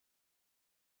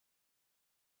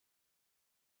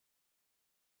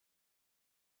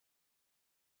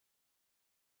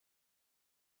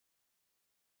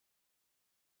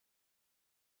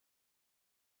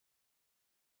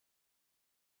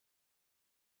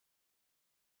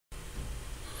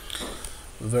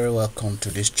Very welcome to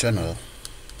this channel.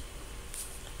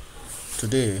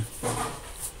 Today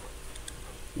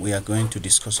we are going to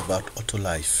discuss about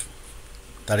Auto-Life,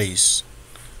 that is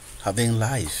having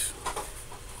life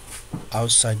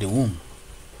outside the womb.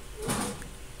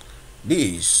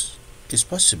 This is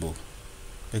possible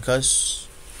because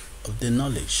of the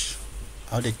knowledge,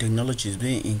 how the technology is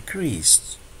being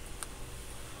increased.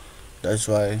 That's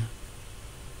why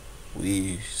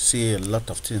we see a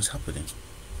lot of things happening.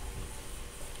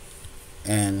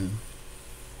 And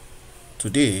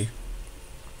today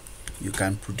you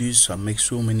can produce and make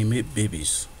so many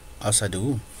babies outside the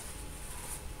womb.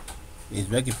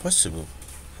 It makes it possible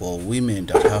for women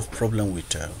that have problem with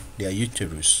their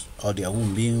uterus or their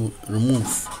womb being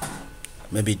removed,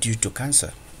 maybe due to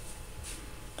cancer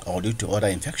or due to other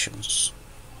infections,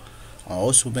 and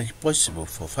also make it possible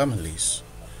for families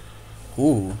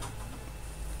who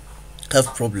have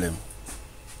problem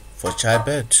for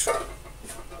childbirth.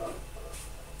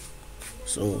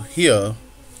 So here,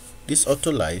 this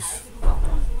Auto-Life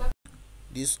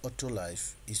is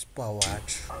powered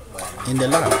in the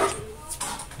lab,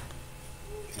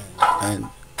 and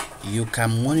you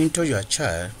can monitor your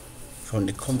child from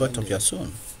the comfort of your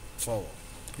phone.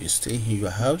 You stay in your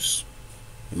house,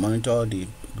 you monitor the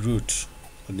growth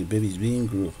of the babies being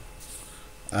grown,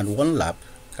 and one lab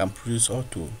can produce up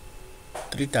to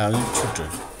 3,000 children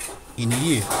in a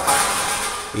year.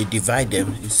 We divide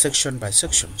them in section by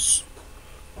sections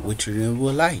with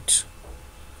renewable light.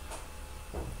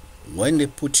 When they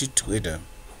put it together,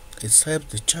 it helps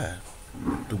the child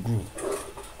to grow.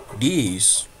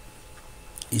 This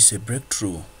is a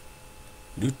breakthrough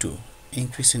due to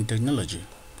increase in technology,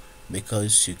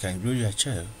 because you can grow your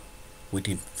child with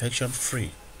infection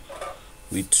free,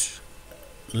 with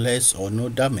less or no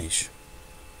damage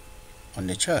on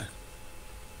the child.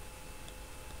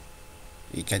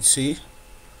 You can see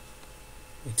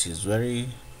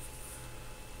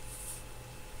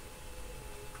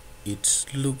it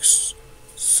looks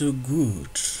so good,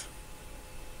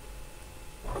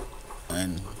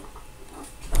 and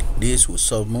this will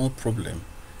solve more problem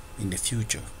in the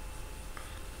future.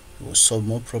 It will solve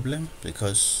more problem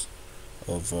because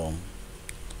of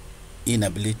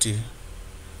inability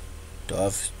to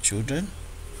have children,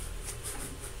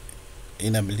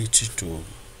 inability to,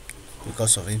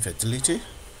 because of infertility.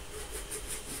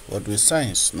 But with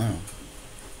science now,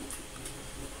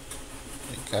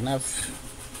 you can have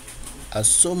as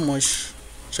so much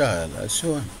child as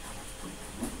you want.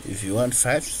 If you want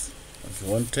 5, if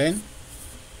you want 10,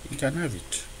 you can have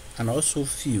it. And also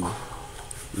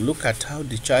look at how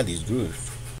the child is growing.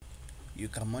 You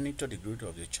can monitor the growth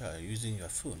of the child using your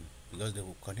phone, because they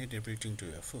will connect everything to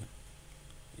your phone.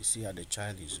 You see how the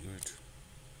child is growing.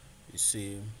 You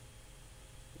see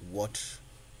what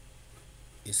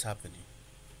is happening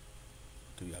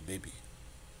to your baby,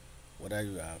 whether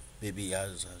your baby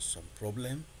has some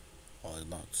problem or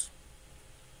not,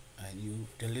 and you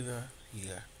deliver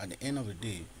here. At the end of the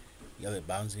day, you have a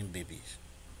bouncing baby.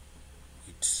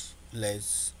 It's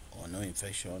less or no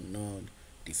infection, no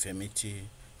deformity,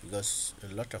 because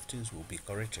a lot of things will be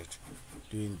corrected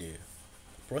during the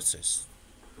process.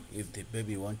 If the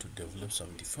baby want to develop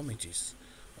some deformities,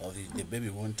 or if the baby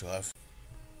want to have,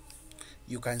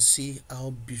 you can see how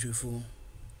beautiful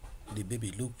the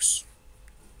baby looks.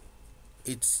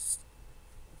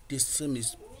 The same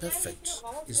is perfect.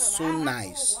 It's so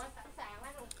nice.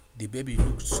 The baby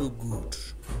looks so good,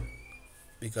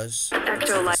 because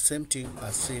it's the same thing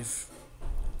as if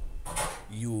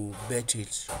you bet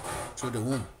it through the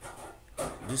womb.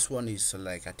 This one is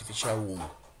like artificial womb.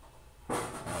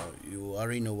 You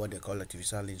already know what they call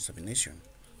artificial insemination.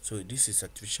 So this is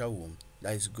artificial womb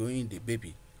that is growing the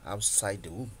baby outside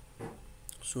the womb.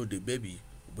 So the baby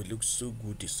will look so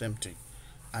good, the same thing,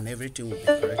 and everything will be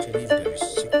corrected if there is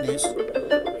sickness,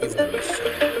 if there is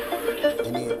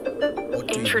any.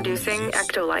 Introducing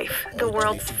Auto-Life, the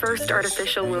world's first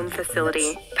artificial womb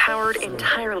facility, powered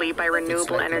entirely by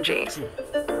renewable energy.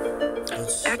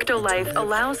 Auto-Life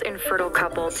allows infertile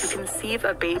couples to conceive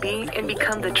a baby and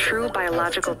become the true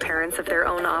biological parents of their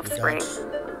own offspring.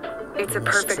 It's a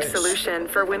perfect solution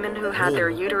for women who had their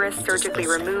uterus surgically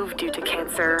removed due to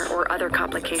cancer or other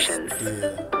complications.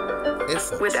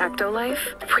 With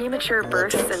Auto-Life, premature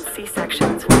births and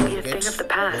C-sections will be a thing of the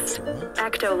past.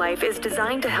 Auto-Life is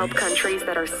designed to help countries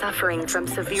that are suffering from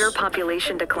severe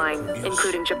population decline,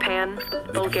 including Japan,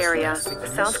 Bulgaria,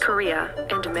 South Korea,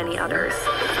 and many others.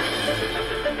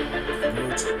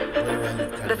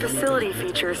 The facility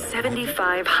features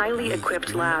 75 highly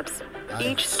equipped labs,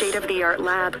 Each state-of-the-art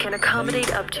lab can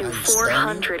accommodate up to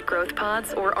 400 growth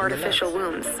pods or artificial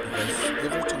wombs.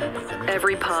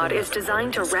 Every pod is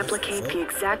designed to replicate the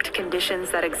exact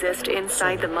conditions that exist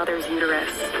inside the mother's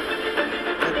uterus.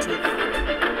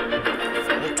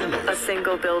 A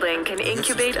single building can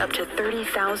incubate up to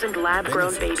 30,000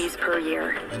 lab-grown babies per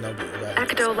year.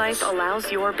 Auto-Life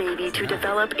allows your baby to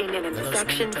develop in an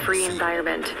infection-free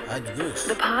environment.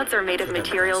 The pods are made of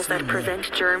materials that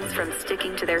prevent germs from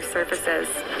sticking to their surfaces.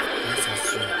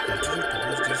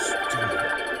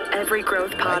 Every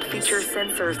growth pod features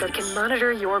sensors that can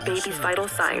monitor your baby's vital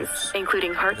signs,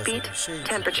 including heartbeat,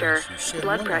 temperature,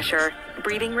 blood pressure,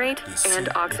 breathing rate, and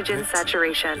oxygen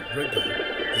saturation.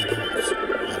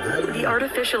 The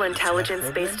artificial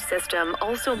intelligence-based system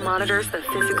also monitors the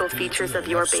physical features of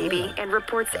your baby and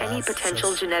reports any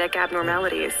potential genetic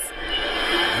abnormalities.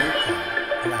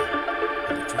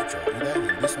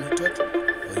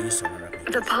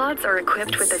 The pods are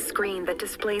equipped with a screen that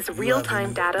displays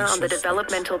real-time data on the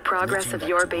developmental progress of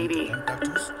your baby.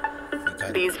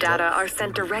 These data are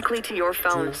sent directly to your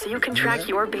phone so you can track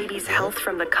your baby's health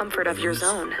from the comfort of your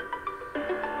zone.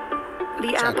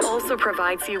 The app also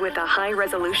provides you with a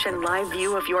high-resolution live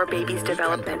view of your baby's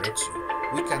development.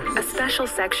 A special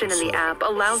section in the app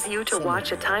allows you to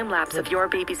watch a time-lapse of your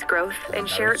baby's growth and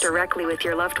share it directly with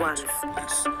your loved ones.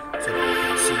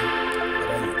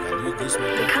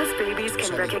 Because babies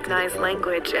can recognize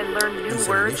language and learn new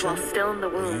words while still in the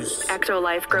womb,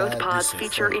 Auto-Life growth pods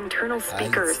feature internal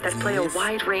speakers that play a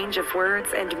wide range of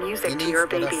words and music to your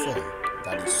baby.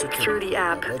 Through the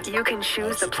app, you can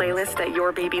choose the playlist that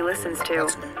your baby listens to.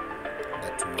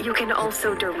 You can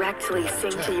also directly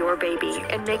sing to your baby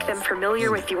and make them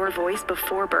familiar with your voice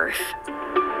before birth.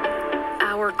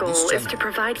 Our goal is to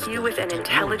provide you with an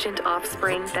intelligent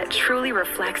offspring that truly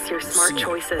reflects your smart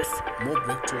choices. More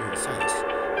breakthrough in science,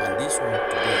 and this one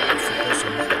today is focused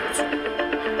on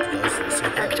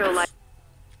health. Auto-Life.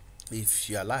 If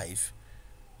you're alive,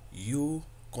 you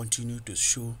continue to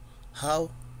show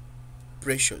how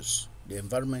precious the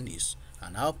environment is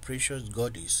and how precious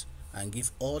God is, and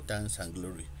give all thanks and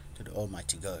glory to the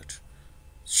Almighty God.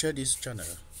 Share this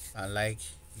channel and like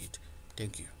it.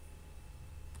 Thank you.